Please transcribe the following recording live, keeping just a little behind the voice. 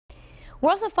We're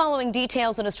also following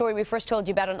details on a story we first told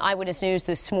you about on Eyewitness News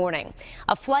this morning.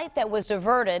 A flight that was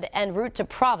diverted en route to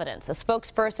Providence. A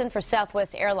spokesperson for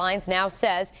Southwest Airlines now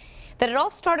says that it all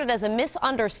started as a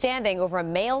misunderstanding over a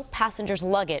male passenger's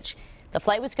luggage. The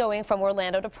flight was going from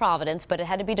Orlando to Providence, but it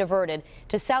had to be diverted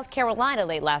to South Carolina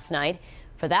late last night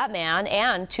for that man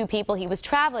and two people he was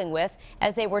traveling with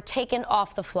as they were taken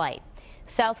off the flight.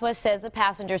 Southwest says the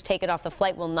passengers taken off the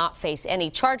flight will not face any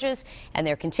charges, and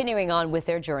they're continuing on with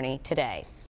their journey today.